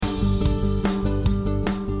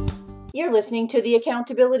You're listening to the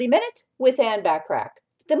Accountability Minute with Ann Backrack.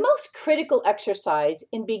 The most critical exercise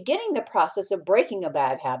in beginning the process of breaking a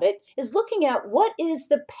bad habit is looking at what is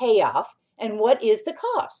the payoff and what is the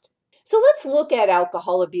cost. So let's look at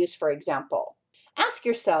alcohol abuse, for example. Ask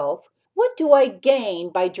yourself, what do I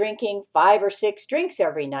gain by drinking 5 or 6 drinks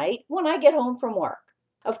every night when I get home from work?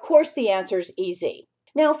 Of course, the answer is easy.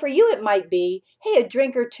 Now, for you, it might be, hey, a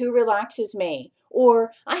drink or two relaxes me,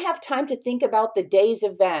 or I have time to think about the day's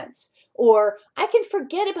events, or I can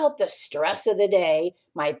forget about the stress of the day,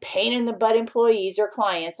 my pain in the butt employees or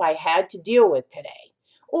clients I had to deal with today,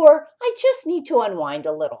 or I just need to unwind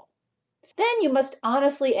a little. Then you must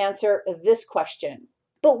honestly answer this question.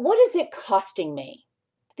 But what is it costing me?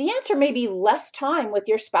 The answer may be less time with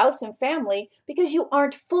your spouse and family because you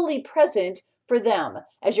aren't fully present for them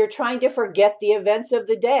as you're trying to forget the events of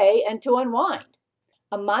the day and to unwind.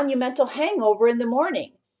 A monumental hangover in the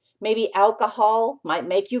morning. Maybe alcohol might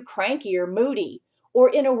make you cranky or moody, or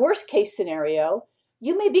in a worst case scenario,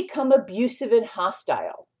 you may become abusive and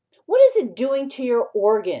hostile. What is it doing to your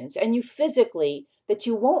organs and you physically that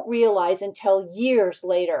you won't realize until years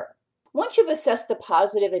later? Once you've assessed the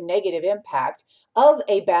positive and negative impact of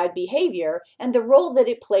a bad behavior and the role that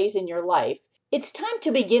it plays in your life, it's time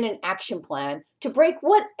to begin an action plan to break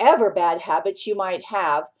whatever bad habits you might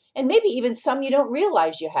have, and maybe even some you don't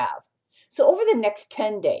realize you have. So over the next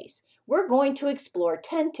 10 days, we're going to explore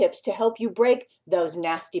 10 tips to help you break those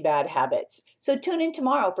nasty bad habits. So tune in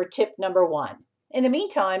tomorrow for tip number 1. In the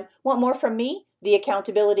meantime, want more from me, the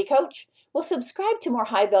Accountability Coach? Well, subscribe to more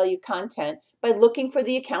high-value content by looking for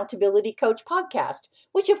the Accountability Coach podcast,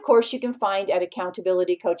 which of course you can find at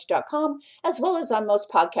accountabilitycoach.com, as well as on most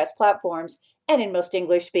podcast platforms and in most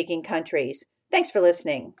English-speaking countries. Thanks for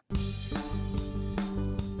listening.